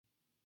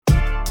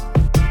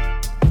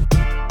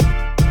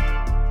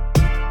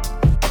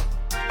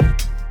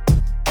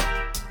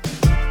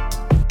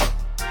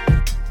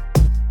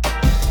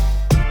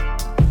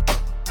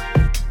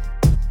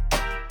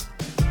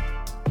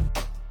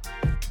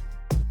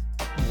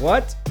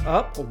What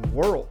up,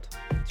 world?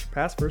 It's your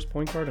past first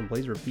point guard and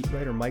Blazer beat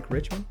writer Mike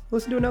Richmond.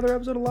 Listen to another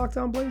episode of Locked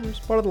On Blazers,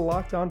 part of the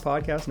Locked On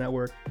Podcast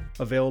Network,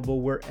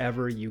 available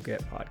wherever you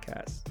get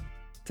podcasts.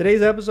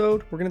 Today's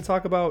episode, we're going to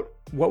talk about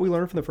what we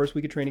learned from the first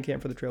week of training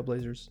camp for the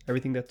Trailblazers,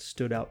 everything that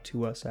stood out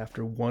to us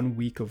after 1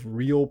 week of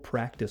real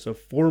practice, of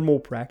formal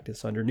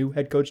practice under new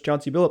head coach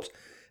Chauncey Billups,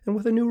 and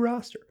with a new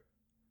roster.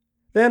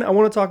 Then I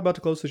want to talk about,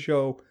 to close the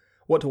show,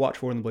 what to watch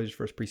for in the Blazers'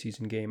 first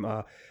preseason game.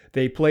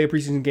 They play a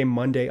preseason game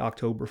Monday,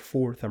 October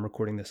 4th. I'm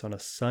recording this on a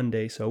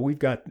Sunday, so we've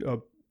got a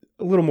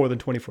little more than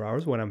 24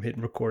 hours when I'm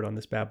hitting record on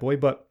this bad boy.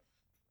 But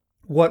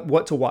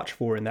what to watch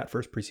for in that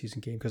first preseason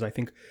game, because I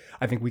think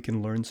we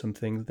can learn some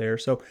things there.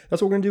 So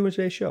that's what we're going to do in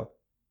today's show.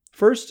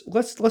 First,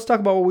 let's talk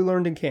about what we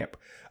learned in camp.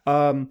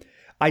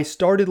 I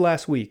started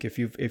last week. If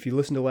you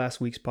listened to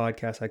last week's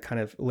podcast, I kind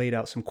of laid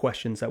out some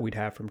questions that we'd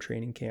have from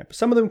training camp.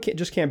 Some of them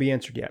can't be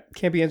answered yet.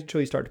 Can't be answered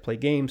until you start to play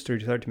games, until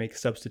you start to make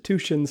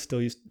substitutions,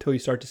 until you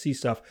start to see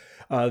stuff.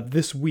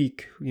 This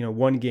week,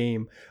 one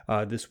game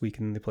this week,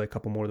 and then they play a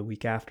couple more the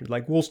week after.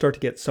 Like, we'll start to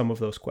get some of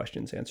those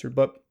questions answered.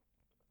 But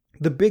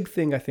the big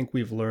thing I think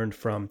we've learned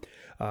from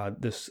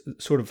this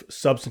sort of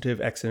substantive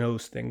X and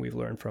O's thing we've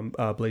learned from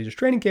Blazers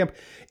training camp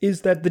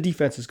is that the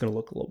defense is going to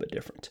look a little bit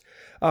different.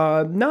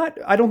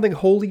 I don't think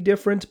wholly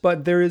different,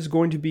 but there is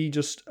going to be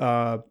just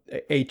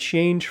a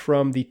change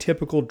from the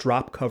typical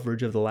drop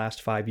coverage of the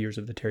last 5 years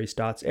of the Terry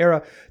Stotts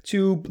era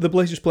to the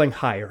Blazers playing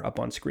higher up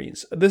on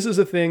screens. This is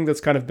a thing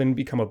that's kind of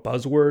become a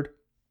buzzword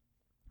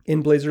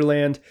in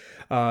Blazerland.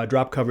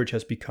 Drop coverage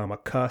has become a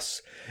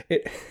cuss.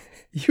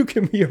 You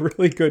can be a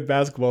really good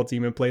basketball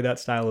team and play that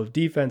style of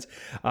defense.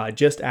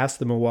 Just ask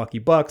the Milwaukee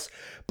Bucks.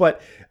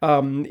 But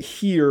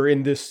here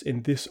in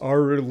this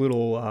our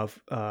little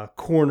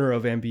corner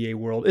of NBA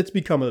world, it's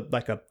become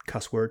like a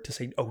cuss word to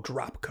say, "Oh,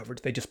 drop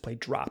coverage. They just play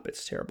drop.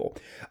 It's terrible."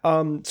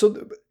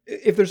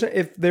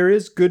 If there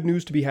is good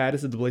news to be had,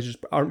 is that the Blazers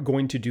aren't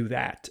going to do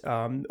that,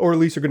 or at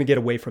least they're going to get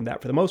away from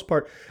that for the most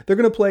part. They're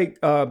going to play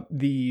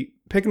the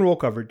pick and roll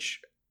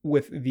coverage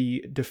with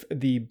the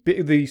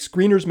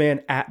screener's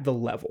man at the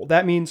level.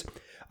 That means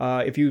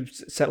if you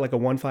set like a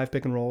 1-5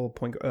 pick and roll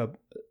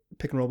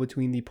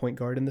between the point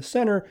guard and the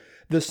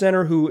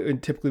center who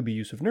would typically be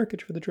Jusuf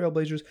Nurkic for the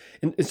Trailblazers,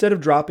 instead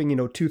of dropping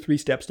 2-3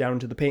 steps down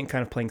into the paint,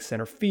 kind of playing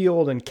center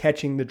field and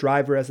catching the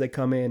driver as they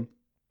come in,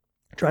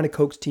 trying to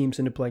coax teams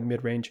into playing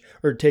mid-range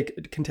or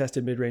take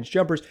contested mid-range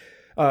jumpers.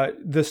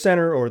 The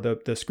center or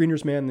the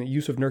screener's man, the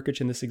Jusuf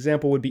Nurkic in this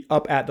example, would be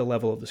up at the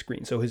level of the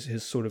screen. So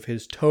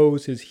his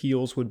toes, his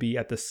heels would be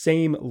at the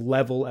same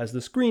level as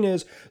the screen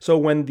is. So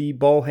when the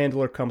ball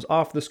handler comes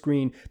off the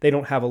screen, they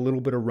don't have a little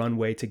bit of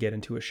runway to get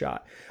into a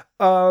shot.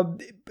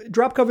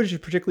 Drop coverage is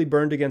particularly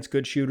burned against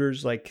good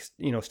shooters like,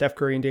 Steph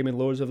Curry and Damian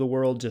Lillard of the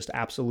world, just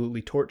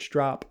absolutely torch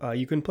drop.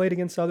 You can play it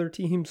against other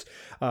teams,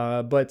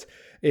 but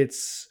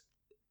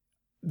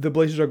the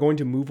Blazers are going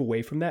to move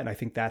away from that. And I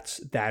think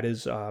that's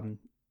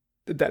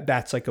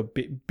like a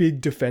big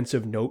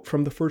defensive note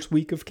from the first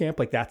week of camp.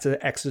 Like, that's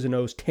a X's and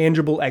O's,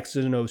 tangible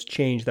X's and O's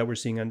change that we're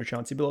seeing under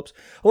Chauncey Billups.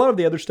 A lot of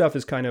the other stuff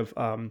is kind of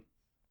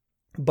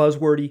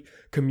buzzwordy,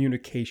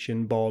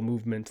 communication, ball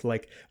movement.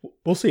 Like,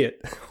 we'll see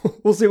it.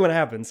 We'll see what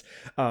happens.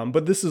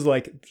 But this is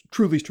like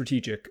truly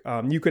strategic.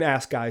 You can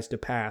ask guys to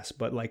pass,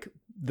 but like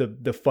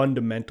the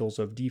fundamentals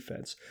of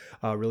defense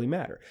really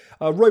matter.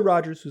 Roy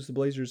Rogers, who's the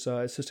Blazers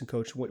assistant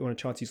coach, one of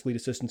Chauncey's lead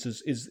assistants,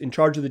 is in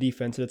charge of the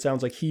defense, and it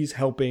sounds like he's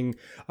helping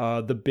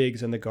the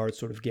bigs and the guards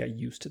sort of get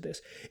used to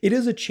this. It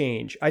is a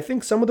change. I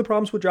think some of the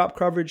problems with drop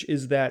coverage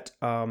is that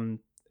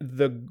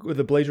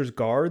the Blazers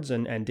guards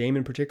and Dame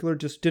in particular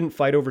just didn't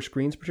fight over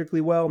screens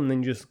particularly well, and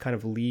then you just kind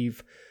of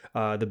leave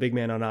the big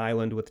man on an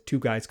island with two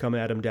guys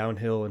coming at him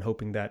downhill and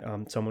hoping that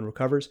someone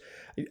recovers.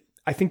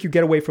 I think you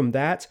get away from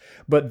that,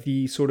 but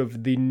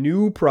the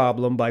new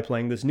problem by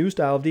playing this new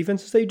style of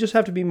defense is they just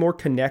have to be more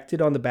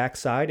connected on the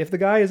backside. If the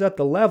guy is at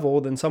the level,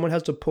 then someone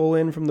has to pull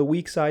in from the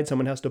weak side.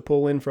 Someone has to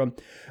pull in from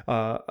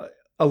a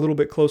little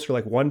bit closer,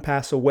 like one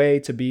pass away,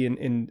 to be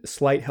in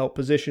slight help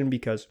position,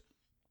 because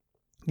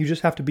you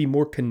just have to be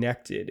more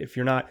connected. If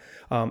you're not,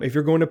 if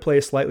you're going to play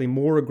a slightly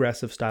more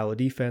aggressive style of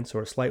defense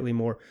or a slightly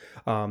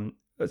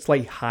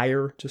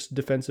higher just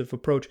defensive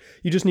approach,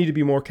 you just need to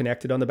be more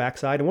connected on the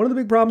backside. And one of the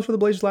big problems for the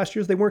Blazers last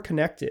year is they weren't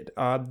connected.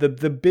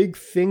 The big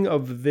thing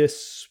of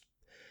this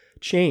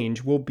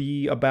change will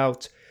be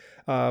about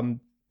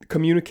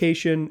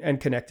communication and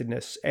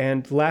connectedness.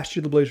 And last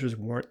year the Blazers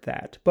weren't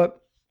that.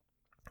 But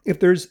if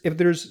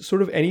there's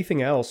sort of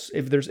anything else,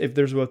 if there's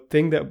a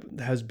thing that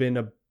has been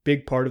a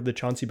big part of the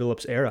Chauncey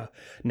Billups era,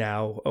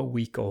 now a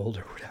week old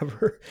or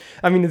whatever.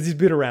 I mean, he's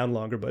been around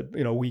longer, but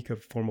a week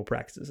of formal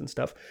practices and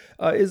stuff,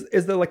 is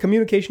that like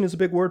communication is a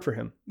big word for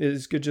him.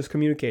 Is good, just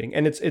communicating.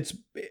 And it's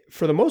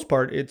for the most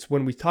part, it's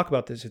when we talk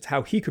about this, it's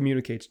how he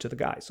communicates to the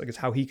guys. Like, it's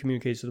how he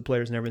communicates to the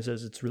players, and everyone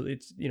says it's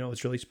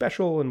really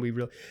special, and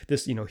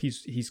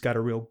he's got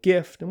a real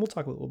gift, and we'll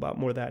talk a little about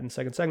more of that in the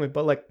second segment.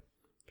 But like,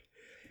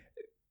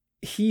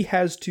 he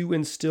has to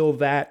instill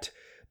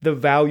the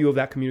value of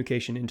that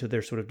communication into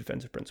their sort of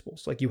defensive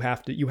principles. Like, you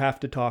have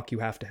to talk, you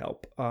have to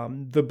help.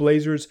 The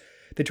Blazers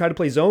They tried to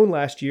play zone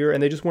last year,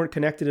 and they just weren't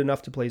connected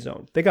enough to play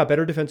zone. They got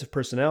better defensive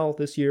personnel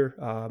this year,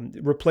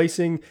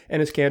 replacing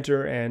Enes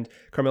Kanter and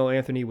Carmelo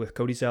Anthony with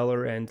Cody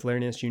Zeller and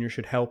Larry Nance Jr.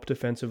 should help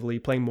defensively.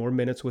 Playing more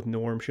minutes with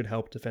Norm should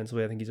help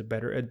defensively. I think he's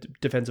a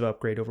defensive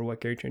upgrade over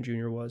what Gary Trent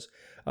Jr. was.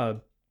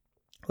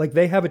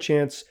 They have a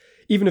chance.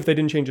 Even if they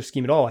didn't change the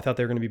scheme at all, I thought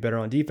they were going to be better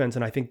on defense,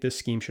 and I think this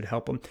scheme should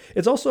help them.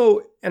 It's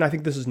also, and I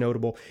think this is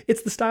notable,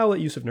 it's the style that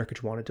Jusuf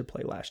Nurkic wanted to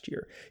play last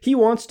year. He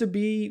wants to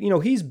be,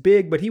 he's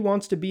big, but he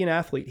wants to be an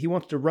athlete. He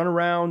wants to run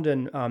around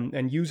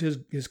and use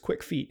his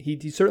quick feet.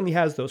 He certainly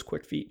has those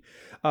quick feet.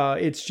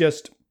 It's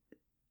just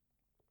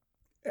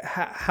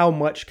how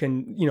much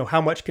can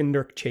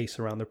Nurk chase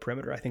around the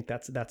perimeter? I think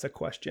that's a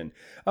question.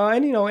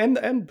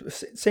 And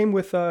same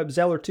with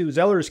Zeller too.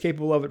 Zeller is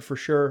capable of it for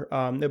sure.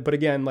 But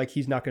again,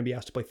 he's not going to be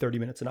asked to play 30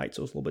 minutes a night,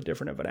 so it's a little bit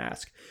different of an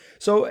ask.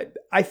 So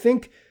I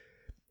think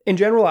in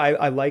general,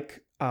 I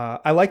like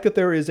that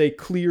there is a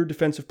clear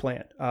defensive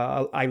plan.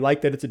 I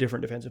like that it's a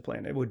different defensive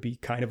plan. It would be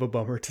kind of a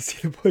bummer to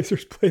see the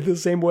Blazers play the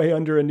same way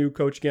under a new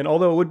coach again,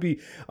 although it would be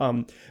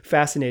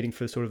fascinating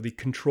for sort of the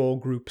control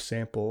group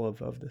sample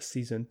of this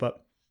season.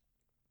 But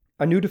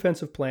a new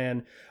defensive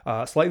plan,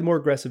 slightly more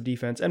aggressive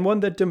defense, and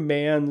one that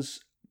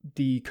demands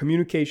the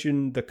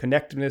communication, the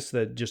connectedness,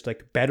 the just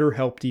better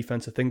help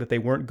defense, a thing that they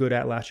weren't good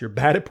at last year,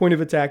 bad at point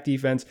of attack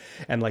defense,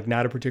 and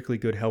not a particularly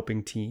good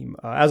helping team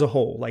as a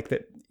whole.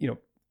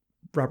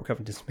 Robert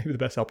Covington's maybe the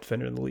best help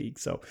defender in the league.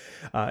 So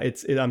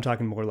I'm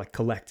talking more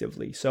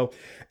collectively. So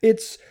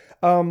it's,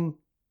 I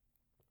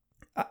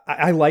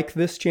like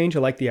this change. I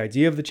like the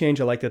idea of the change.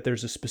 I like that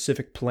there's a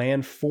specific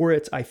plan for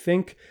it. I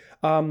think,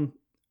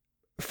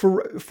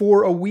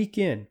 for a week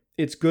in,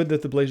 it's good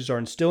that the Blazers are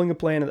instilling a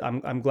plan.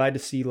 I'm glad to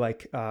see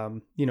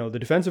the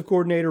defensive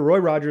coordinator, Roy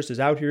Rogers, is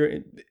out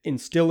here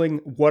instilling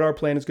what our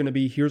plan is going to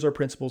be. Here's our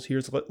principles.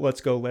 Let's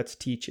go. Let's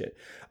teach it.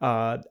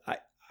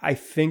 I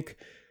think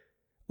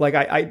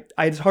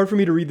it's hard for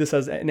me to read this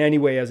as in any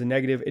way as a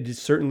negative. It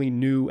is certainly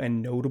new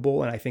and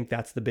notable. And I think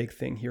that's the big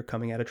thing here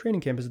coming out of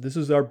training camp is this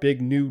is our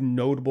big new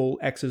notable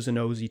X's and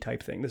O's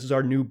type thing. This is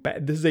a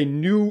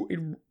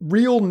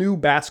real new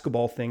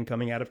basketball thing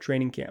coming out of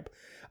training camp.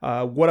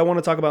 What I want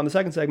to talk about in the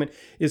second segment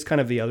is kind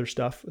of the other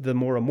stuff, the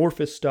more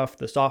amorphous stuff,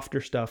 the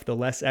softer stuff, the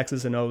less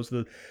X's and O's,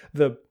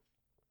 the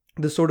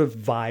sort of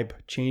vibe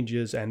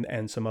changes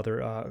and some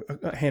other,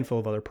 a handful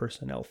of other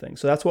personnel things.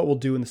 So that's what we'll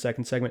do in the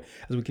second segment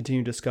as we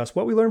continue to discuss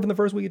what we learned from the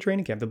first week of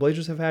training camp. The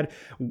Blazers have had,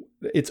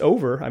 it's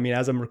over. I mean,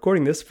 as I'm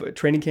recording this,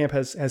 training camp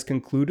has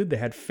concluded. They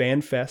had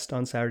Fan Fest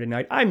on Saturday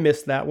night. I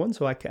missed that one,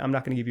 so I'm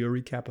not going to give you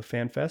a recap of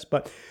Fan Fest,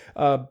 but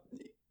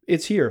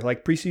it's here.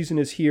 Preseason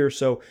is here.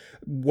 So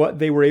what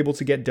they were able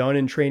to get done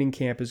in training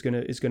camp is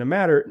gonna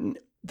matter.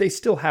 They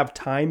still have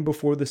time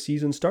before the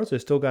season starts. They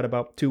still got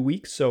about 2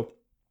 weeks. So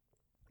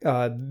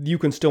you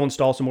can still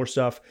install some more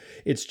stuff.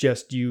 It's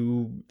just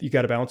you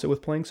got to balance it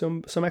with playing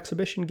some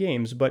exhibition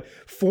games. But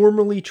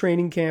formally,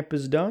 training camp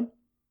is done.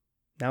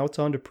 Now it's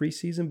on to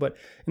preseason. But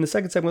in the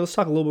second segment, let's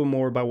talk a little bit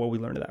more about what we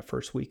learned in that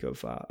first week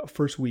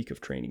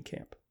of training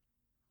camp.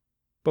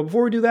 But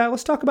before we do that,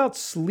 let's talk about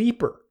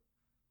Sleeper.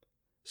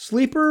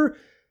 Sleeper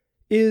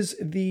is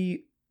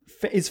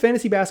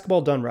fantasy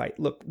basketball done right.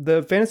 Look,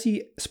 the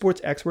fantasy sports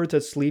experts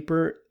at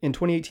Sleeper in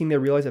 2018, they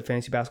realized that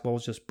fantasy basketball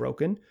was just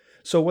broken.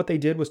 So what they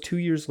did was 2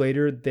 years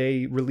later,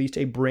 they released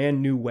a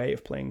brand new way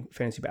of playing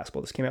fantasy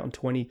basketball. This came out in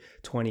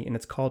 2020, and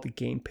it's called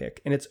Game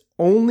Pick, and it's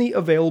only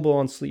available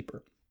on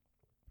Sleeper.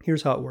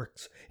 Here's how it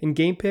works. In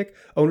Game Pick,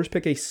 owners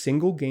pick a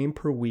single game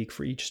per week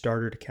for each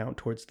starter to count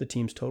towards the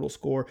team's total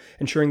score,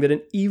 ensuring that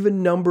an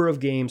even number of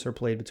games are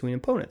played between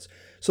opponents.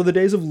 So the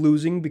days of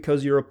losing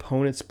because your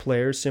opponent's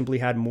players simply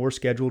had more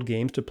scheduled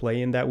games to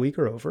play in that week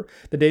are over.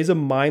 The days of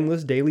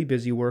mindless daily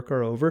busy work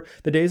are over.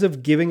 The days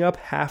of giving up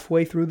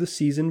halfway through the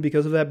season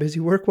because of that busy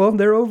work, well,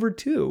 they're over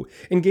too.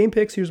 In Game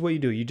Picks, here's what you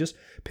do. You just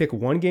pick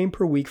one game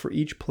per week for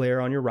each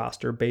player on your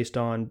roster based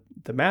on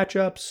the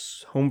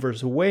matchups, home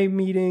versus away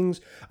meetings,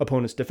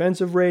 opponent's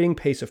defensive rating,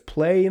 pace of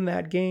play in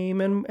that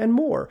game, and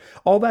more.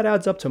 All that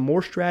adds up to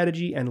more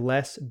strategy and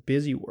less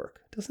busy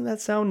work. Doesn't that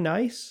sound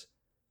nice?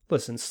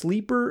 Listen,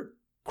 Sleeper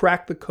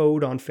cracked the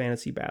code on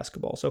fantasy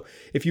basketball. So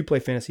if you play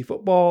fantasy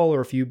football or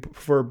if you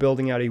prefer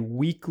building out a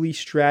weekly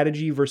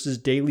strategy versus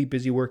daily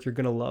busy work, you're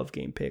going to love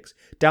Game Picks.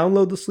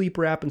 Download the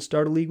Sleeper app and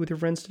start a league with your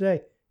friends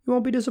today. You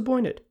won't be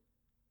disappointed.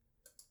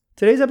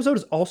 Today's episode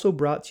is also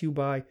brought to you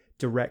by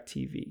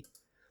DirecTV.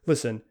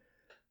 Listen,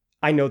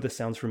 I know this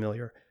sounds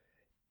familiar.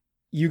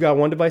 You got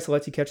one device that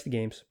lets you catch the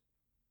games,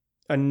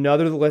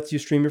 another that lets you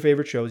stream your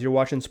favorite shows. You're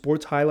watching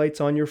sports highlights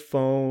on your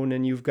phone,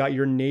 and you've got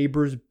your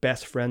neighbor's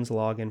best friend's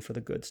login for the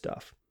good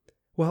stuff.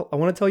 Well, I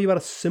want to tell you about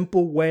a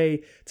simple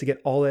way to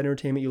get all the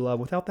entertainment you love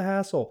without the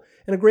hassle,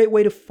 and a great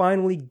way to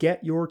finally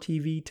get your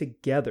TV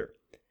together.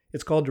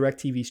 It's called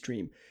DirecTV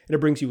Stream, and it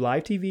brings you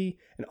live TV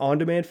and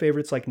on-demand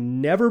favorites like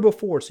never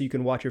before, so you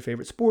can watch your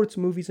favorite sports,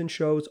 movies, and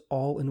shows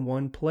all in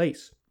one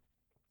place.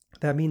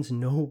 That means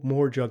no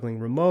more juggling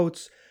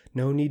remotes,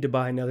 no need to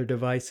buy another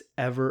device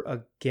ever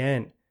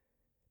again.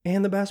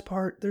 And the best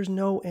part, there's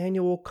no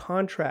annual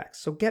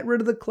contracts. So get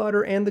rid of the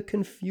clutter and the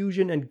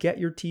confusion and get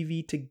your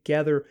TV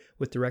together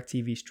with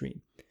DirecTV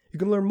Stream. You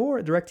can learn more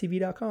at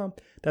directv.com.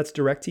 That's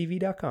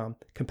directv.com.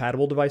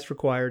 Compatible device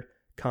required.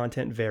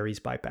 Content varies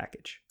by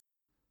package.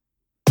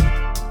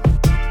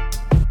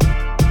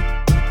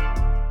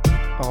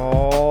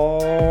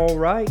 All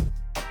right.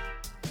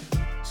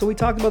 So we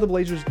talked about the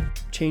Blazers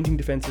changing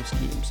defensive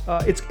schemes.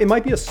 It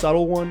might be a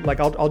subtle one. Like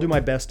I'll do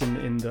my best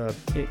in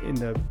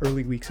the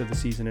early weeks of the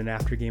season and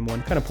after game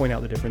one, kind of point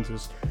out the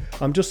differences.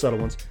 Just subtle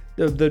ones.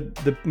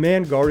 The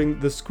man guarding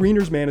the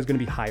screener's man is going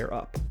to be higher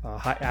up,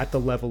 at the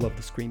level of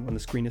the screen. When the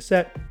screen is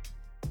set,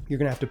 you're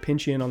going to have to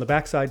pinch in on the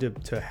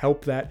backside to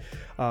help that.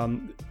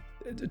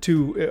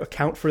 To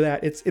account for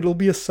that, it'll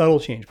be a subtle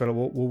change, but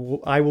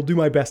I will do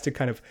my best to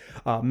kind of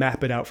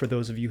map it out for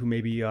those of you who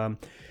maybe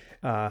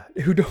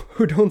who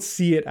don't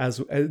see it as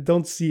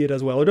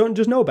well, or don't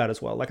just know about it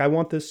as well. Like I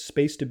want this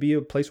space to be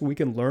a place where we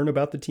can learn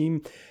about the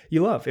team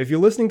you love. If you're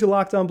listening to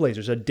Locked On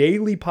Blazers, a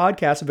daily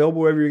podcast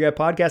available wherever you get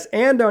podcasts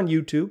and on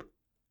YouTube,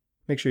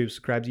 make sure you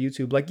subscribe to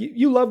YouTube. Like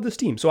you love this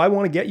team, so I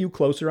want to get you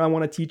closer. I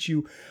want to teach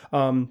you,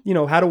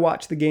 how to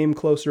watch the game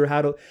closer,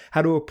 how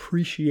to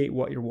appreciate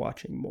what you're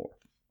watching more.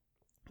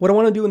 What I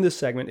want to do in this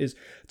segment is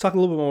talk a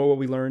little bit more about what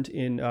we learned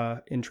in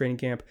training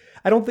camp.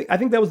 I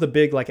think that was the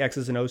big like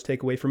X's and O's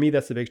takeaway. For me,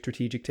 that's the big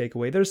strategic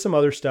takeaway. There's some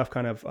other stuff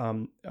kind of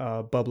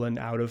bubbling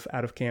out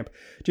of camp.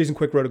 Jason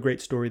Quick wrote a great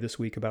story this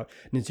week about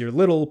Nazir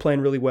Little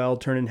playing really well,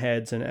 turning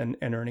heads and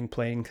earning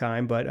playing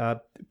time.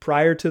 But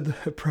prior to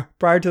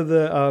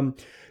the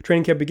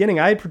training camp beginning,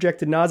 I had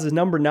projected Naz as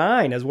number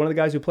 9 as one of the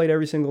guys who played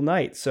every single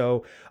night.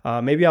 So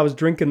maybe I was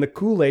drinking the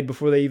Kool-Aid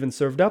before they even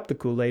served up the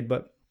Kool-Aid,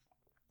 but.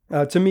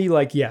 To me,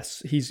 like,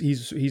 yes,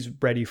 he's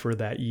ready for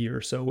that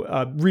year.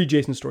 So read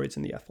Jason's story. It's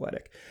in The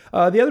Athletic.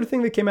 The other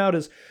thing that came out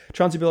is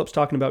Chauncey Billups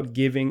talking about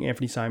giving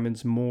Anthony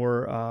Simons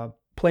more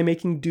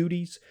playmaking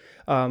duties.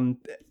 I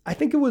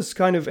think it was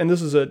kind of, and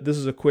this is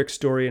a quick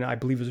story, and I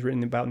believe it was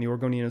written about in the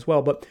Oregonian as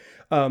well, but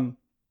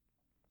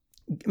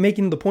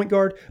making the point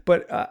guard,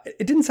 but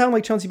it didn't sound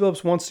like Chauncey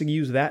Billups wants to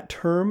use that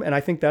term, and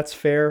I think that's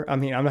fair. I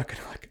mean, I'm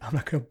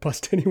not gonna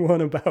bust anyone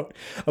about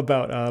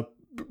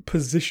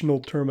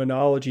positional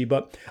terminology,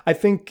 but I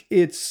think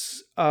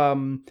it's a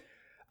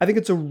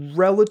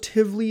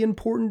relatively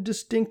important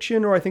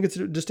distinction, or I think it's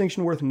a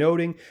distinction worth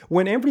noting.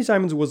 When Anthony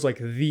Simons was like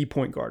the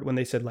point guard, when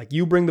they said like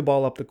you bring the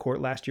ball up the court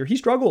last year, he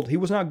struggled. He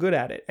was not good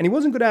at it, and he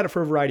wasn't good at it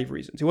for a variety of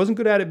reasons. He wasn't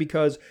good at it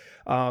because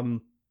I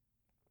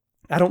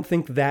don't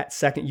think that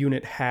second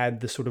unit had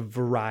the sort of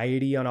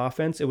variety on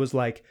offense. It was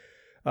like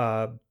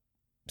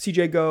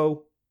CJ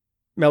go,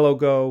 Melo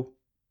go,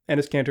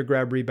 Enes Kanter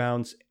grab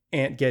rebounds,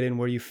 Ant get in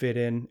where you fit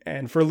in,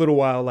 and for a little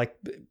while, like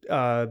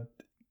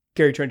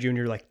Gary Trent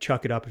Jr., like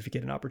chuck it up if you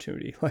get an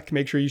opportunity. Like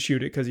make sure you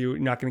shoot it because you're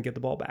not going to get the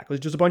ball back. It was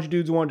just a bunch of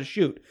dudes who wanted to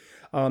shoot.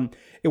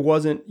 You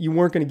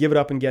weren't going to give it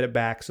up and get it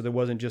back, so there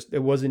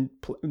wasn't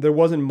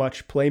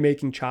much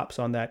playmaking chops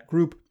on that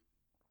group.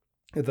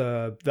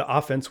 The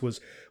offense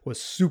was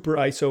super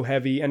ISO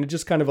heavy, and it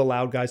just kind of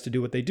allowed guys to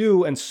do what they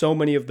do. And so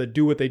many of the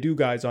do what they do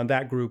guys on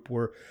that group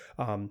were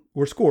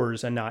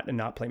scorers and not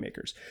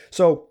playmakers.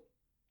 So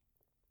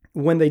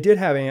when they did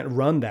have Ant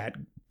run that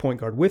point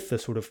guard with the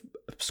sort of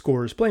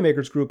scorers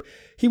playmakers group,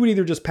 he would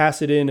either just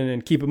pass it in and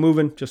then keep it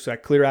moving, just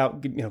like clear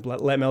out,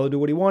 let Melo do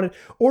what he wanted,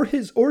 or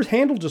his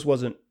handle just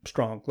wasn't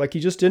strong. Like he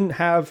just didn't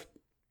have,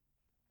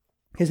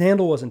 his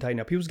handle wasn't tight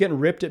enough. He was getting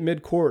ripped at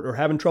midcourt or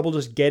having trouble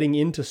just getting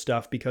into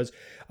stuff because,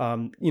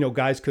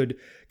 guys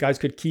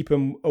could keep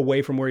him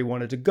away from where he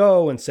wanted to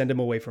go and send him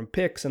away from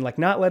picks and like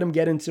not let him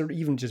get into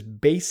even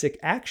just basic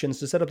actions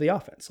to set up the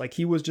offense. Like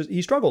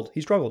he struggled.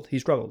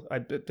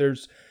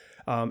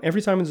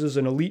 Anthony Simons is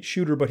an elite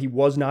shooter, but he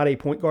was not a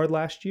point guard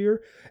last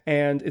year.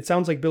 And it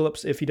sounds like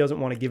Billups, if he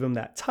doesn't want to give him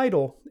that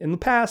title, in the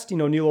past,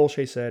 Neil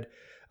Olshey said,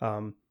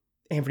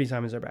 Anthony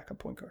Simons is our backup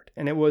point guard.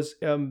 And it was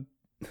kind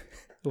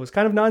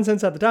of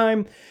nonsense at the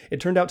time. It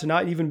turned out to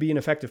not even be an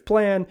effective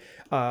plan.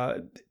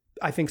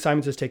 I think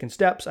Simons has taken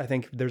steps. I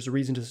think there's a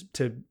reason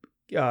to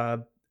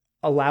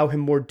allow him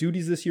more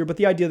duties this year. But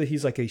the idea that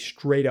he's like a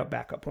straight up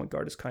backup point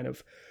guard is kind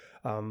of,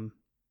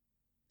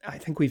 I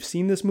think we've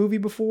seen this movie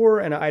before,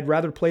 and I'd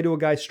rather play to a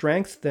guy's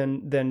strengths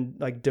than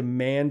like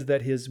demand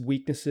that his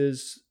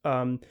weaknesses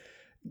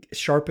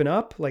sharpen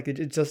up. Like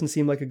it doesn't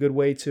seem like a good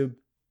way to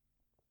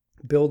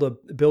build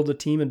a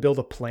team and build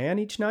a plan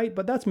each night.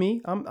 But that's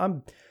me.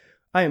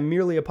 I am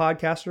merely a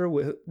podcaster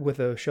with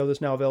a show that's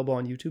now available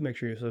on YouTube. Make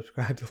sure you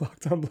subscribe to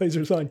Locked On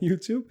Blazers on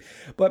YouTube.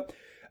 But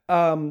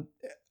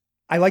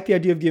I like the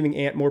idea of giving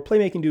Ant more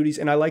playmaking duties,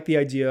 and I like the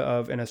idea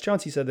of, and as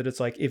Chauncey said, that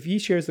it's like if he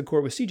shares the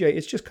court with CJ,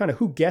 it's just kind of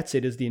who gets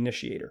it is the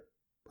initiator.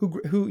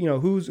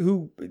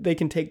 Who they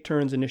can take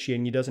turns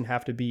initiating. He doesn't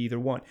have to be either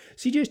one.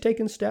 CJ's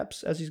taken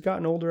steps as he's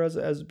gotten older as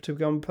to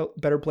become a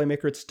better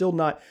playmaker. It's still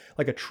not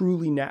like a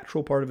truly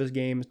natural part of his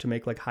game to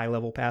make like high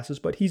level passes,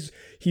 but he's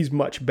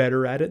much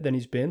better at it than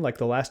he's been. Like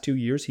the last 2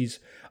 years, he's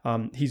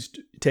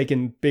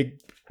taken big,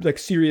 like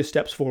serious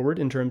steps forward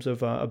in terms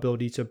of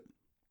ability to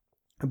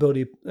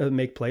ability to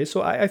make plays.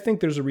 So I think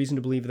there's a reason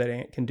to believe that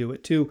Ant can do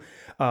it too.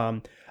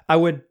 I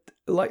would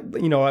like,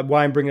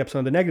 why I'm bringing up some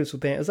of the negatives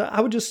with Ant is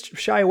I would just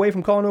shy away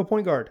from calling him a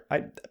point guard.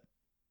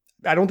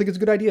 I don't think it's a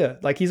good idea.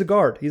 Like, he's a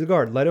guard. He's a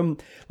guard. Let him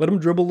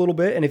dribble a little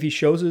bit, and if he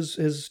shows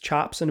his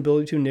chops and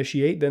ability to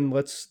initiate, then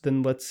let's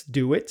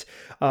do it.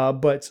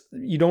 But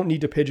you don't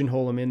need to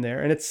pigeonhole him in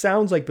there. And it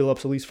sounds like Billups,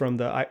 at least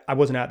from I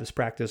wasn't at this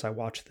practice. I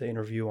watched the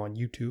interview on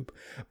YouTube,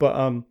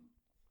 but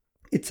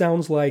it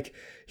sounds like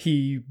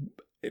he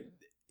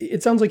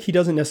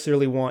doesn't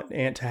necessarily want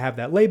Ant to have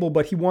that label,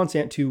 but he wants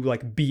Ant to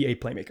like be a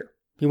playmaker.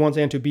 He wants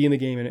Ant to be in the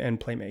game and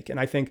play make. And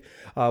I think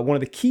one of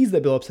the keys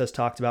that Billups has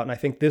talked about, and I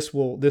think this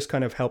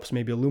kind of helps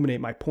maybe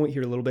illuminate my point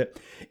here a little bit,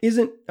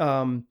 isn't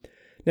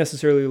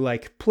necessarily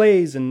like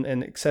plays and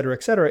et cetera,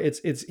 et cetera.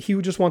 It's he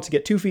just wants to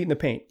get 2 feet in the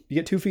paint. You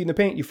get 2 feet in the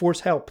paint, you force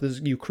help.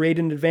 You create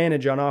an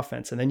advantage on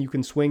offense, and then you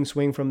can swing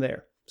from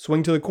there.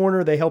 Swing to the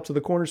corner, they help to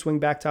the corner, swing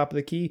back top of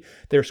the key.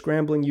 They're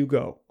scrambling, you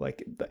go.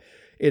 Like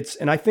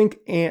and I think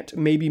Ant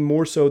maybe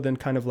more so than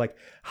kind of like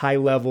high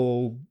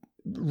level,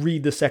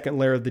 read the second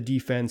layer of the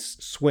defense,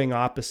 swing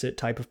opposite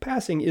type of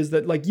passing, is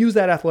that like use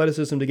that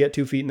athleticism to get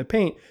 2 feet in the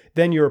paint,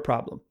 then you're a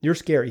problem. You're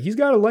scary. He's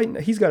got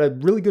a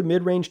really good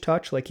mid-range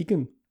touch. Like he's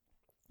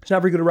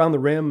not very good around the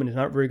rim and he's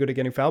not very good at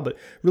getting fouled, but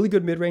really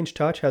good mid-range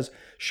touch, has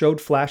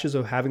showed flashes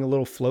of having a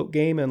little float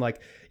game. And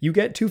like you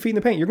get 2 feet in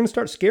the paint, you're going to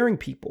start scaring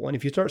people. And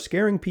if you start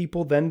scaring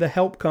people, then the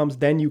help comes,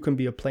 then you can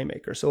be a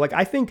playmaker. So like,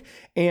 I think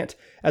Ant,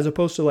 as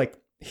opposed to like,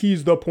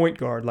 he's the point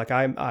guard, like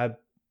to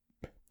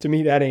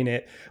me, that ain't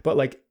it. But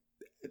like,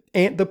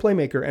 Ant the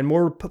playmaker, and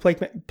more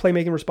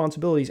playmaking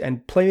responsibilities,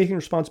 and playmaking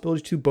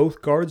responsibilities to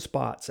both guard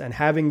spots, and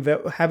having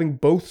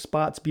both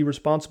spots be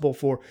responsible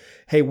for,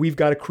 hey, we've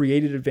got a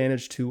created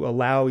advantage to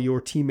allow your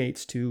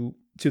teammates to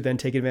then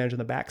take advantage on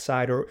the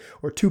backside, or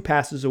 2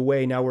 passes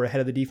away. Now we're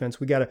ahead of the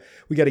defense. We gotta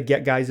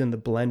get guys in the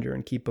blender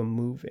and keep them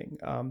moving.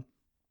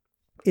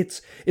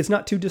 It's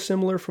not too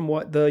dissimilar from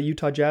what the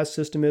Utah Jazz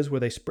system is, where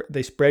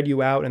they spread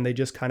you out and they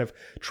just kind of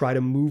try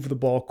to move the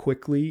ball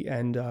quickly.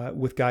 And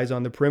with guys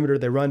on the perimeter,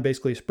 they run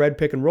basically a spread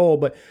pick and roll,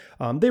 but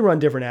they run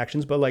different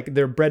actions. But like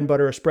their bread and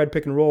butter, a spread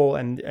pick and roll,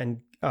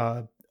 and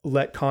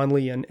let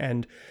Conley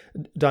and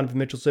Donovan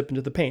Mitchell slip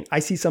into the paint. I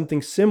see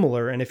something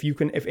similar, and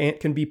if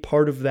Ant can be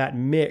part of that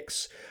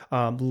mix,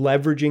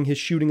 leveraging his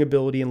shooting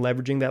ability and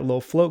leveraging that low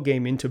float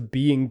game into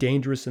being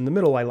dangerous in the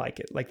middle, I like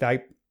it. Like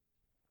that,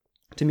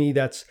 to me,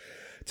 that's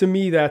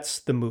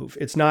the move.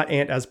 It's not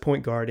Ant as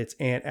point guard. It's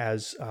Ant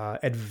as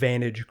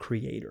advantage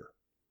creator.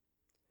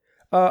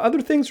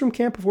 Other things from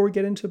camp before we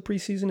get into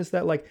preseason is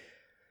that like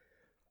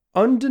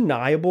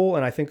undeniable,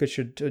 and I think I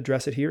should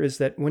address it here, is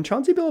that when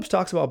Chauncey Billups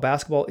talks about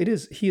basketball,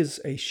 he is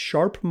a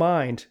sharp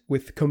mind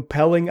with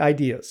compelling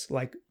ideas.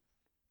 Like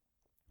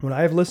when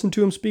I have listened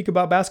to him speak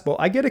about basketball,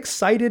 I get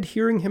excited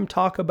hearing him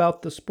talk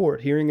about the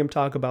sport, hearing him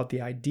talk about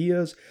the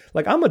ideas.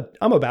 Like I'm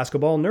a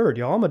basketball nerd,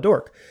 y'all. I'm a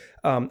dork.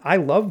 I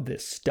love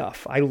this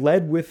stuff. I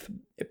led with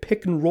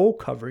pick and roll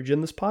coverage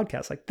in this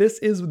podcast. Like this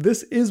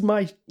is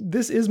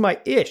my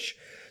ish.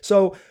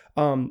 So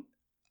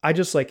I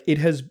just like it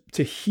has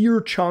to hear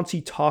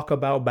Chauncey talk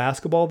about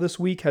basketball this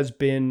week has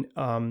been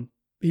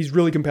he's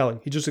really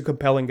compelling. He's just a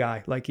compelling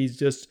guy. Like he's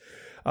just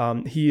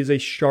he is a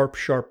sharp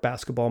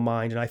basketball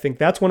mind. And I think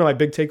that's one of my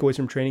big takeaways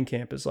from training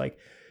camp is like,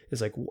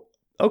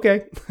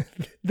 okay,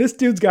 this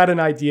dude's got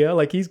an idea.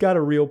 Like he's got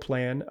a real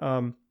plan.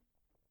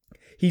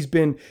 He's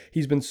been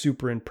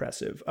super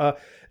impressive.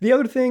 The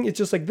other thing, it's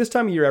just like this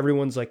time of year,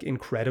 everyone's like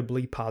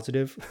incredibly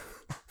positive.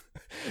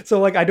 So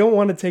like, I don't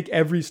want to take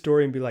every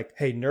story and be like,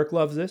 hey, Nurk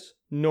loves this.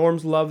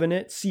 Norm's loving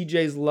it.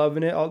 CJ's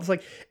loving it. It's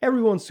like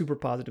everyone's super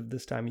positive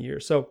this time of year.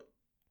 So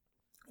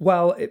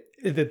while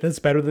that's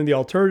better than the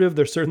alternative,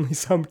 there's certainly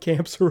some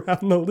camps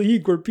around the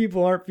league where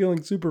people aren't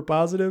feeling super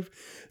positive.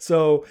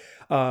 So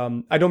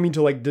I don't mean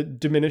to like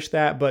diminish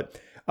that, but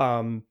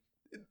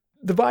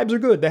the vibes are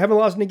good. They haven't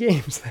lost any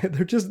games.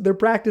 They're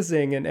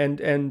practicing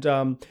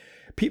and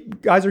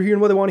guys are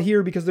hearing what they want to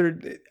hear because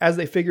as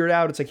they figure it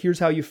out, it's like, here's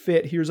how you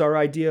fit. Here's our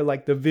idea.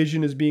 Like the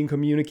vision is being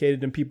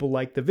communicated and people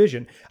like the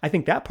vision. I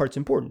think that part's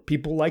important.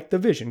 People like the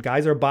vision.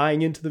 Guys are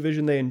buying into the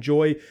vision. They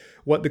enjoy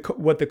what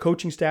the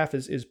coaching staff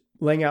is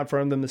laying out in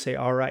front of them to say,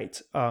 all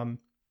right.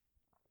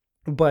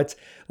 But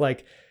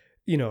like,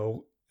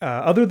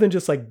 other than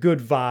just like good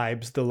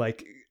vibes, the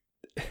like,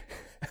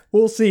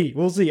 We'll see.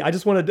 I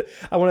want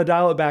to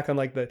dial it back on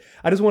like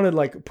I just want to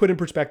like put in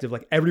perspective,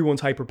 like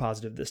everyone's hyper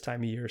positive this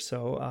time of year.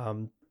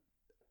 So,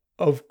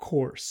 of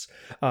course.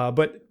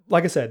 But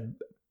like I said,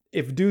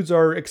 if dudes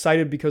are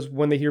excited because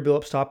when they hear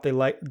Billups talk, they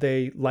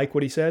like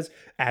what he says,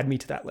 add me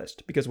to that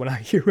list, because when I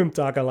hear him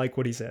talk, I like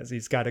what he says.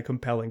 He's got a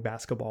compelling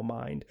basketball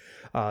mind.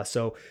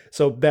 So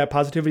that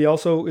positivity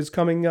also is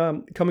coming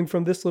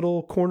from this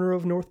little corner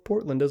of North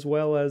Portland, as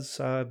well as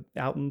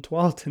out in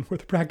Tualatin where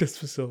the practice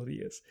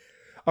facility is.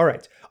 All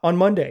right. On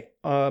Monday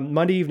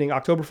evening,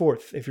 October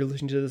 4th, if you're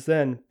listening to this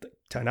then,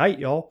 tonight,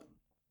 y'all,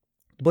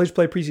 the Blazers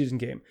play a preseason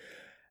game.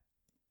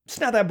 It's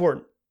not that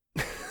important.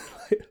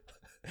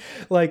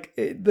 Like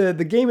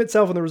the game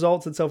itself and the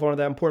results itself aren't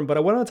that important.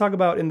 But what I want to talk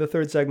about in the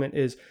third segment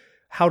is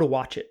how to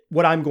watch it,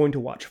 what I'm going to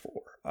watch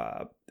for.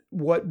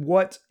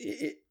 What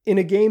in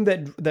a game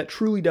that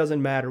truly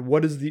doesn't matter,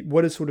 what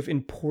is sort of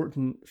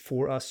important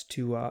for us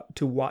to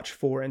watch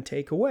for and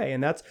take away,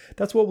 and that's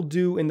what we'll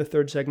do in the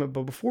third segment.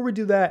 But before we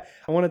do that,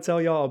 I want to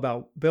tell y'all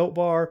about Built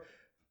Bar,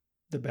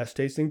 the best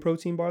tasting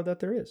protein bar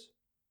that there is.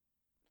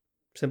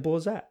 Simple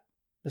as that.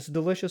 This is a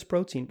delicious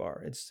protein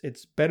bar.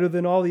 It's better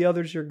than all the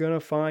others you're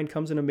gonna find.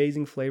 Comes in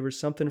amazing flavors,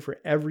 something for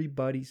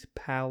everybody's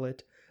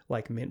palate.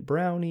 Like mint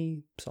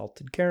brownie,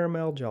 salted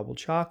caramel, jumbled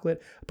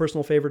chocolate, a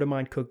personal favorite of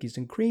mine, cookies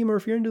and cream, or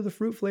if you're into the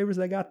fruit flavors,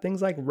 they got things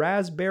like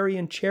raspberry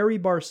and cherry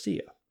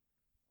barcia.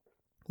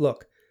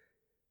 Look,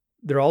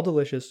 they're all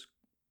delicious,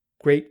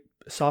 great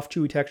soft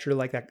chewy texture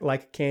like a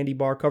candy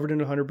bar covered in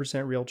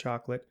 100% real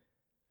chocolate,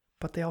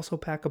 but they also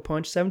pack a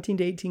punch, 17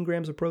 to 18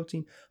 grams of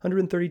protein,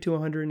 130 to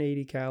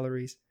 180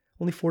 calories,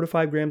 only 4 to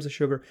 5 grams of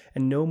sugar,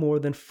 and no more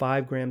than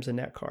 5 grams of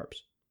net carbs.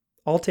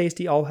 All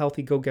tasty, all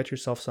healthy. Go get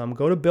yourself some.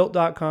 Go to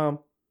Built.com.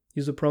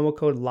 Use the promo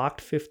code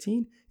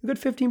LOCKED15. You'll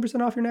get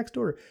 15% off your next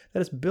order. That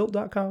is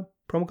Built.com.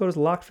 Promo code is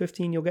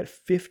LOCKED15. You'll get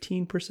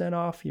 15%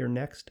 off your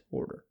next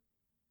order.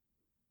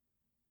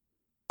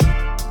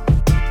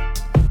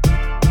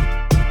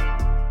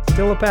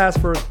 Still a pass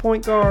first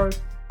point guard.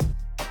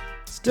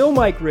 Still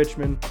Mike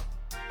Richman.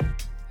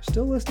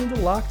 Still listening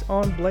to Locked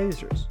On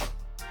Blazers.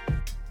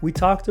 We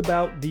talked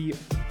about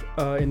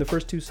in the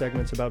first two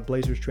segments about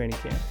Blazers training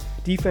camp.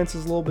 Defense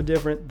is a little bit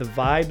different. The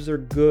vibes are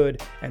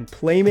good, and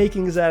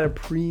playmaking is at a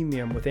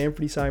premium with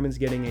Anthony Simons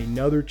getting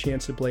another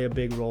chance to play a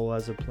big role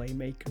as a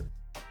playmaker.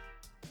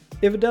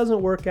 If it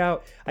doesn't work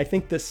out, I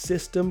think the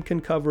system can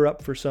cover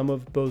up for some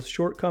of those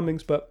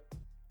shortcomings, but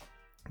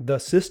the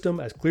system,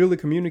 as clearly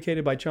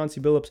communicated by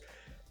Chauncey Billups,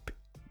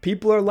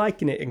 people are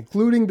liking it,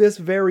 including this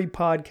very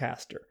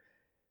podcaster,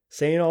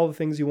 saying all the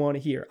things you want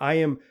to hear. I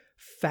am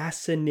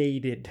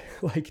fascinated,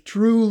 like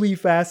truly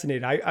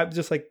fascinated. I'm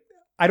just like,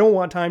 I don't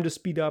want time to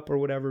speed up or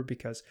whatever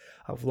because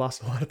I've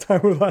lost a lot of time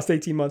over the last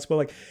 18 months. But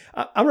like,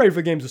 I'm ready for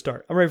the games to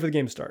start.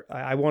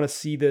 I want to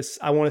see this.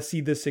 I want to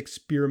see this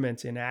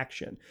experiment in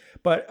action.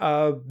 But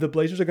the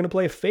Blazers are going to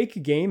play a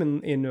fake game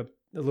in a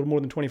little more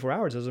than 24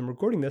 hours as I'm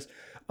recording this.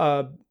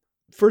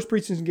 First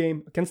preseason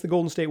game against the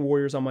Golden State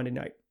Warriors on Monday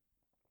night.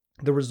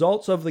 The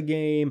results of the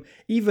game,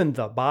 even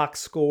the box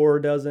score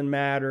doesn't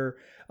matter.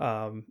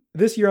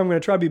 This year, I'm going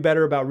to try to be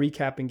better about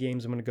recapping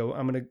games.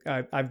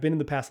 I've been in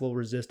the past a little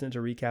resistant to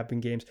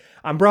recapping games.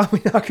 I'm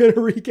probably not going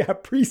to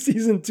recap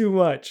preseason too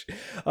much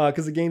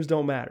because the games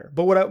don't matter.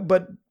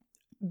 But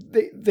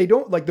they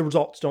don't, like, the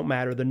results don't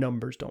matter. The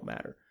numbers don't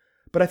matter.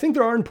 But I think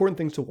there are important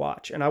things to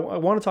watch. And I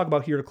want to talk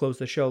about here to close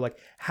the show, like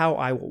how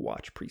I will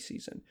watch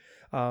preseason.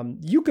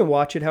 You can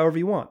watch it however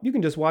you want. You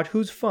can just watch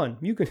who's fun.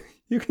 You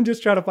can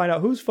just try to find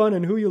out who's fun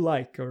and who you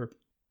like, or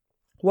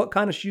what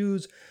kind of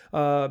shoes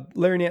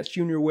Larry Nance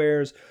Jr.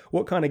 wears,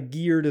 what kind of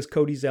gear does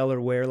Cody Zeller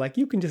wear. Like,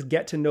 you can just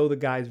get to know the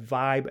guy's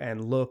vibe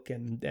and look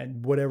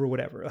and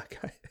whatever.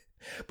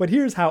 But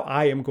here's how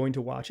I am going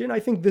to watch it. And I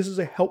think this is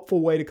a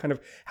helpful way to kind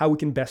of how we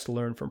can best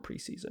learn from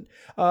preseason.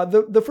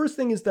 The first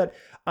thing is that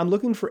I'm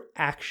looking for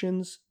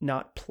actions,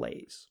 not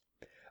plays.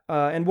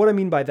 And what I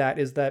mean by that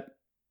is that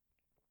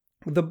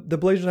the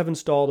Blazers have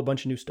installed a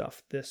bunch of new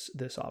stuff this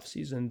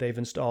offseason. They've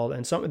installed,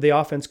 and the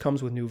offense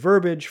comes with new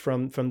verbiage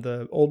from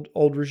the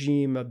old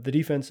regime of the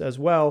defense as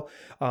well.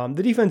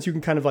 The defense, you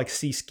can kind of like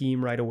see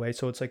scheme right away.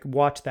 So it's like,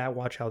 watch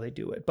how they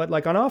do it. But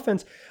like on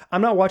offense,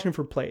 I'm not watching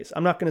for plays.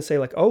 I'm not going to say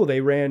like, oh, they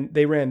ran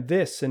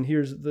this and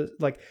here's the,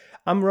 like,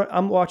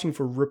 I'm watching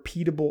for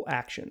repeatable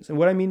actions. And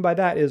what I mean by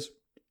that is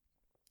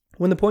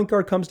when the point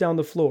guard comes down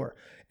the floor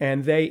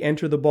and they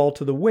enter the ball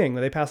to the wing,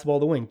 or they pass the ball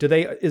to the wing,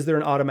 is there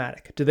an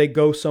automatic? Do they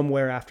go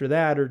somewhere after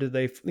that, or do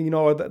they,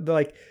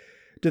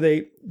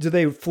 do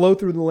they flow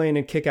through the lane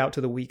and kick out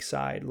to the weak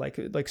side,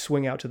 like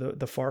swing out to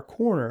the far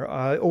corner,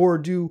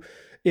 or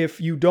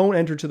if you don't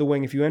enter to the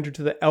wing, if you enter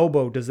to the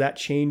elbow, does that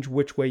change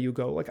which way you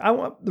go? Like, I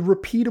want the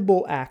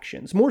repeatable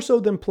actions more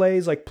so than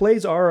plays. Like,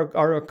 plays are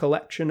a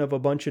collection of a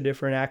bunch of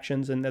different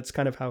actions, and that's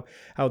kind of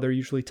how they're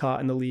usually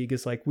taught in the league.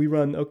 Is like, we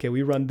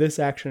run this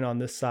action on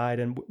this side,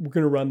 and we're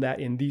going to run that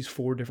in these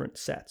 4 different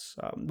sets.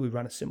 We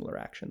run a similar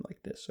action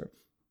like this,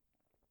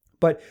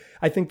 but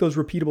I think those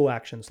repeatable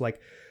actions,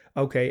 like,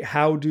 okay,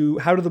 how do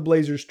the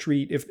Blazers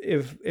treat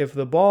if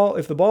the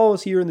ball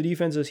is here and the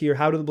defense is here?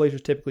 How do the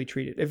Blazers typically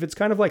treat it? If it's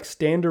kind of like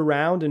stand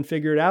around and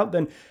figure it out,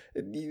 then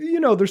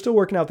they're still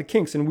working out the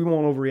kinks, and we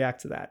won't overreact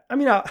to that. I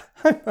mean, I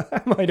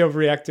might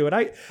overreact to it.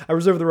 I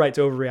reserve the right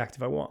to overreact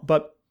if I want,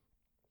 but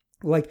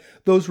like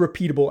those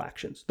repeatable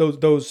actions,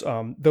 those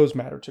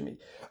matter to me.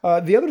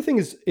 The other thing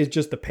is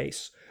just the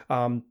pace.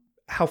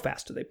 How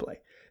fast do they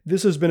play?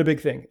 This has been a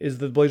big thing, is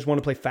the Blazers want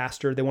to play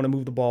faster. They want to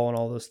move the ball and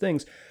all those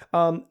things.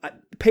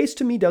 Pace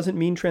to me doesn't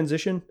mean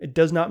transition. It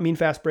does not mean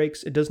fast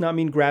breaks. It does not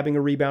mean grabbing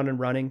a rebound and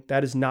running.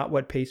 That is not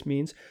what pace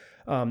means.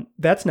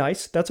 That's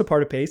nice. That's a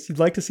part of pace. You'd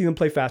like to see them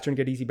play faster and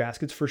get easy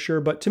baskets for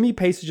sure. But to me,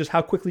 pace is just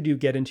how quickly do you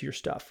get into your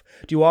stuff?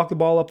 Do you walk the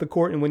ball up the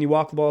court? And when you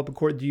walk the ball up the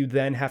court, do you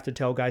then have to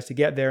tell guys to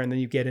get there and then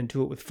you get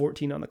into it with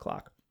 14 on the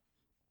clock?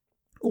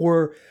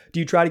 Or do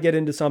you try to get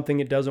into something,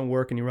 it doesn't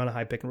work, and you run a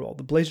high pick and roll?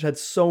 The Blazers had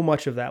so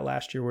much of that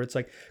last year where it's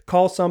like,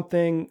 call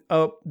something,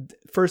 oh,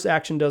 first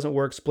action doesn't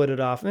work, split it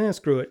off,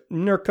 screw it.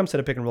 Nurk comes to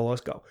the pick and roll,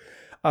 let's go.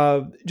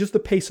 Just the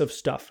pace of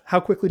stuff. How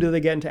quickly do they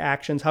get into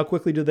actions? How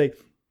quickly do the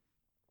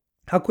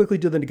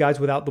guys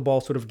without the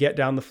ball sort of get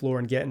down the floor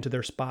and get into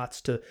their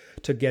spots to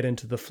get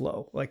into the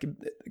flow? Like,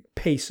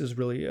 pace is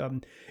really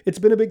it's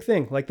been a big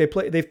thing. Like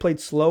they've played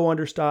slow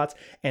understats,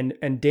 and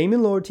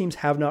Damian Lillard teams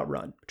have not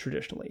run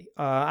traditionally.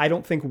 I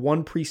don't think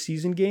one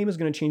preseason game is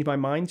going to change my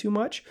mind too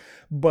much,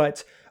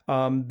 but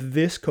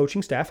this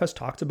coaching staff has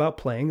talked about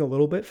playing a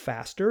little bit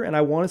faster, and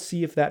I want to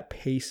see if that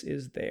pace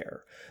is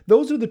there.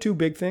 Those are the two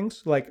big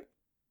things. Like,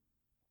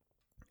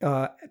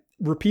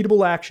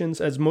 repeatable actions,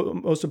 as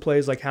most of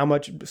plays, like how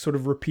much sort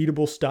of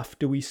repeatable stuff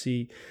do we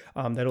see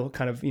that'll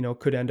kind of,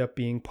 could end up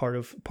being part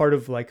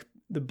of like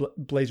the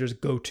Blazers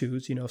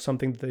go-tos,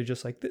 something that they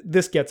just like,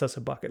 this gets us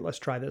a bucket, let's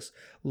try this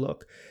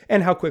look.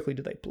 And how quickly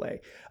do they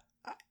play?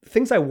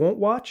 Things I won't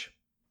watch,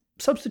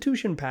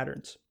 substitution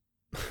patterns.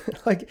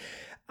 Like,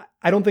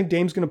 I don't think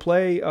Dame's going to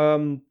play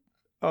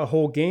a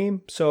whole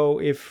game. So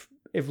if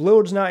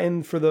Lillard's not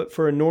in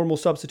for a normal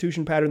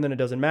substitution pattern, then it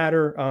doesn't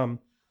matter.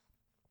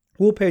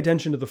 We'll pay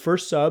attention to the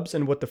first subs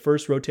and what the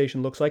first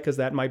rotation looks like, because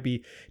that might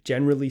be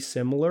generally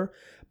similar.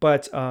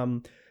 But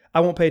I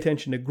won't pay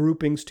attention to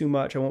groupings too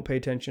much. I won't pay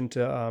attention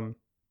to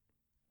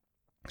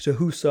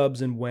who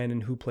subs and when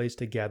and who plays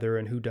together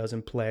and who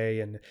doesn't play.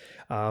 And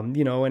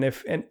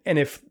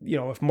if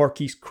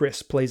Marquise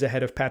Chris plays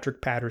ahead of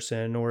Patrick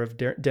Patterson, or if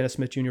Dennis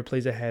Smith Jr.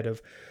 plays ahead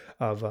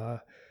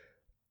of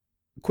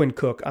Quinn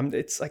Cook,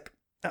 it's like,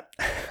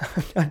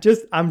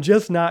 I'm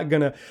just not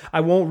gonna.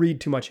 I won't read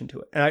too much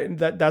into it, and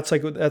that's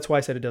why I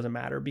said it doesn't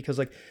matter, because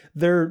like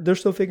they're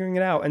still figuring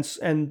it out,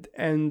 and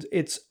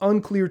it's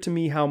unclear to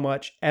me how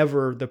much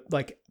ever the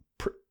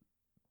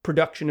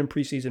production in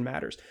preseason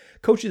matters.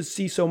 Coaches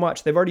see so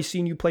much. They've already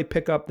seen you play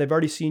pickup. They've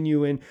already seen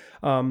you in.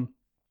 In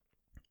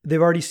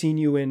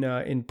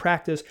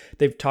practice.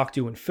 They've talked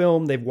to you in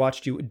film. They've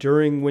watched you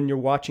when you're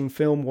watching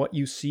film. What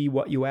you see,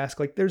 what you ask.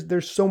 Like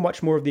there's so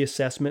much more of the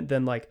assessment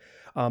than like.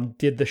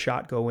 Did the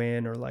shot go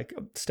in, or like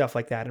stuff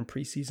like that in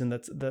preseason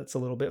that's a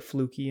little bit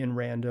fluky and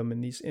random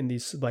in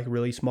these like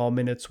really small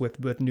minutes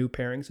with new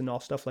pairings and all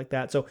stuff like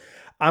that. So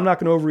I'm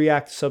not going to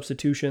overreact to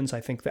substitutions. I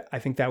think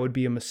that would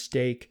be a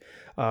mistake.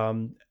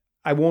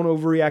 I won't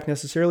overreact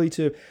necessarily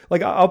to,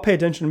 like, I'll pay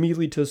attention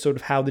immediately to sort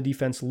of how the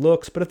defense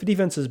looks, but if the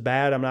defense is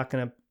bad, I'm not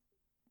going to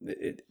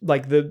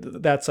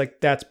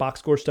that's box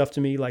score stuff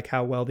to me, like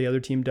how well the other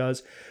team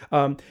does.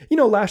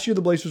 Last year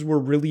the Blazers were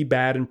really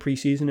bad in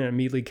preseason and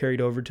immediately carried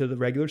over to the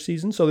regular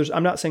season. So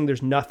I'm not saying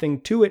there's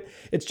nothing to it.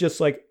 It's just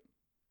like,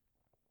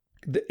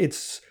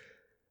 it's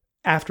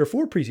after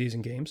 4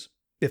 preseason games,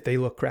 if they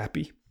look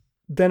crappy,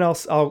 then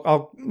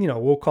I'll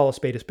we'll call a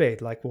spade.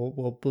 Like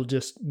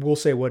we'll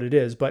say what it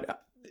is.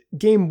 But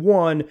game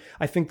 1,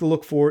 I think the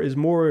look for is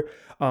more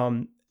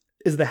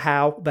is the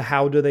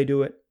how do they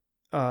do it?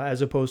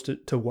 As opposed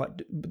to what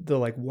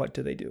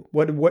do they do?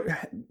 What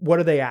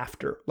are they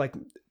after? Like,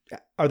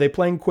 are they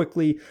playing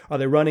quickly? Are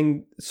they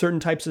running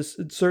certain types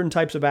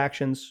of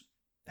actions?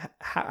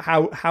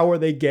 How are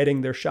they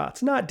getting their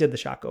shots? Not did the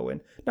shot go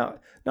in?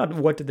 Not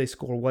what did they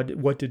score? What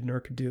did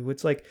Nurk do?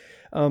 It's like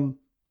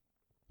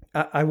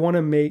I want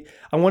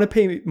to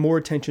pay more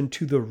attention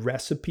to the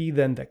recipe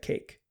than the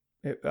cake.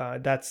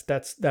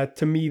 That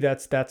to me,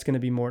 that's going to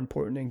be more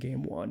important in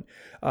game 1.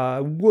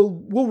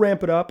 We'll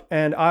ramp it up,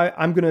 and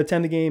I'm going to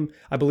attend the game.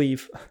 I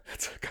believe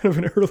that's kind of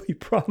an early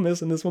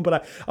promise in this one,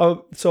 but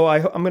I'm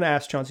going to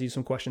ask Chauncey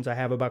some questions I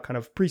have about kind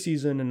of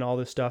preseason and all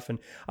this stuff, and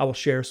I will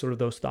share sort of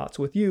those thoughts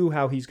with you,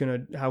 how he's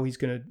going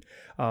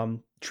to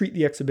treat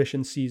the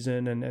exhibition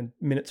season and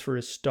minutes for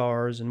his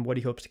stars and what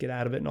he hopes to get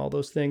out of it and all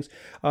those things.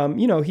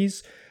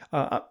 He's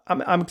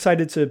I'm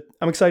excited to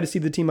see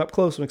the team up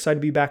close. I'm excited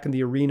to be back in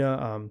the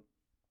arena.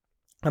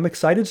 I'm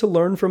excited to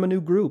learn from a new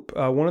group.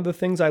 One of the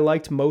things I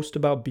liked most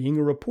about being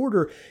a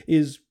reporter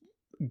is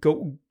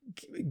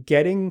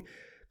getting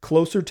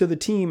closer to the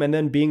team and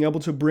then being able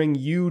to bring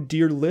you,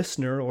 dear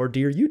listener or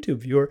dear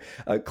YouTube viewer,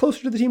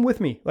 closer to the team with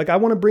me. Like I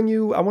want to bring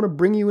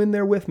you in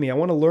there with me. I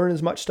want to learn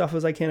as much stuff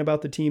as I can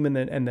about the team, and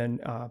then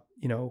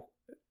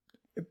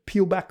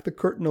peel back the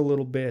curtain a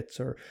little bit,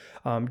 or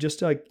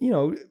just like,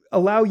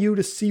 allow you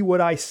to see what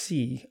I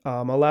see,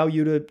 allow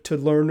you to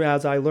learn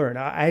as I learn.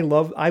 I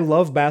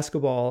love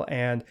basketball,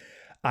 and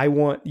I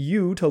want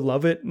you to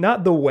love it,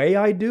 not the way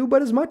I do,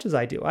 but as much as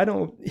I do.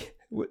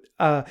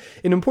 An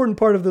important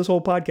part of this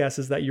whole podcast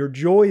is that your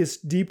joy is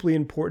deeply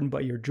important,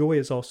 but your joy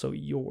is also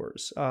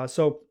yours.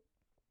 So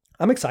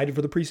I'm excited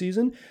for the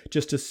preseason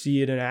just to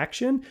see it in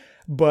action,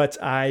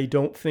 but I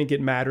don't think it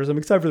matters. I'm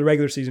excited for the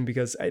regular season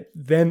because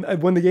then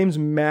when the games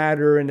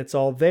matter and it's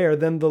all there,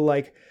 then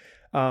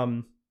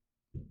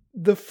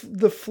the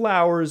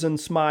flowers and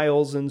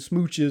smiles and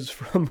smooches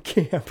from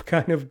camp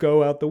kind of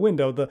go out the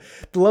window. The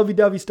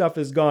lovey-dovey stuff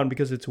is gone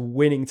because it's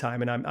winning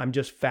time, and I'm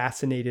just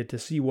fascinated to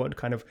see what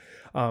kind of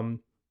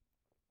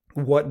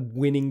what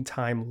winning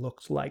time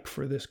looks like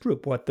for this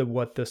group, what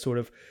the sort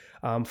of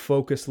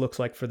focus looks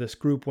like for this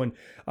group when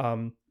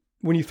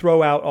you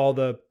throw out all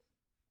the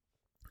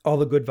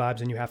good vibes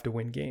and you have to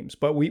win games.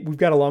 But we've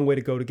got a long way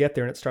to go to get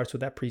there, and it starts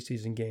with that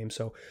preseason game.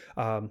 So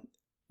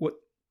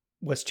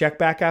let's check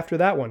back after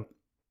that one.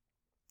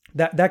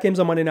 That game's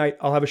on Monday night.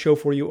 I'll have a show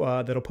for you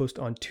that'll post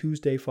on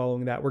Tuesday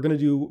following that. We're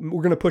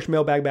gonna push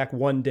mailbag back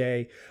one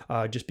day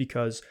just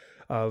because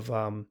of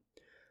how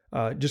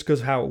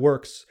it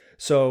works.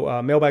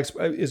 So mailbag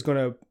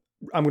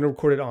I'm gonna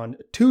record it on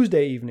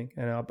Tuesday evening,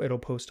 and it'll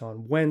post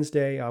on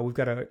Wednesday. We've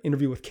got an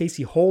interview with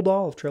Casey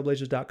Holdahl of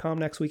Trailblazers.com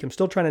next week. I'm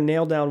still trying to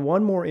nail down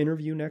one more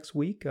interview next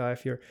week.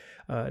 If you're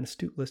an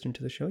astute listener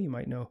to the show, you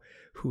might know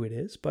who it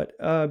is. But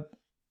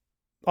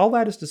all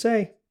that is to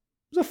say,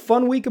 it was a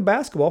fun week of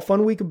basketball,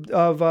 fun week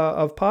of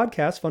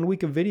podcasts, fun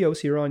week of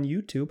videos here on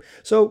YouTube.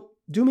 So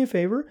do me a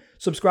favor,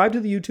 subscribe to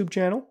the YouTube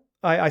channel.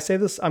 I say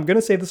this, I'm going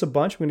to say this a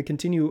bunch. I'm going to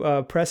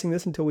continue pressing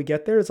this until we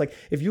get there. It's like,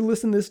 if you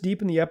listen this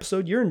deep in the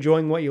episode, you're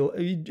enjoying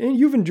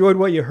you've enjoyed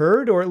what you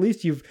heard, or at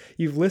least you've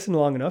listened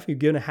long enough. You've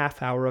given a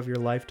half hour of your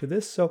life to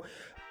this. So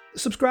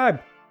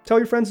subscribe. Tell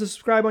your friends to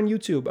subscribe on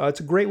YouTube. It's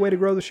a great way to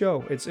grow the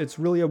show. It's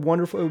really it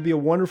would be a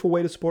wonderful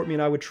way to support me,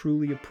 and I would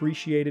truly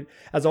appreciate it.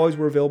 As always,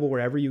 we're available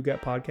wherever you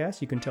get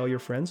podcasts. You can tell your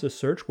friends to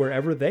search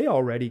wherever they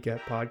already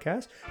get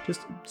podcasts.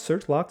 Just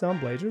search Locked On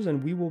Blazers,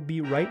 and we will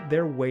be right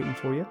there waiting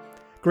for you.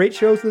 Great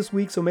shows this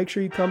week, so make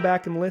sure you come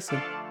back and listen.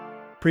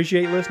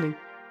 Appreciate listening.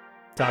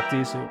 Talk to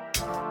you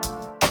soon.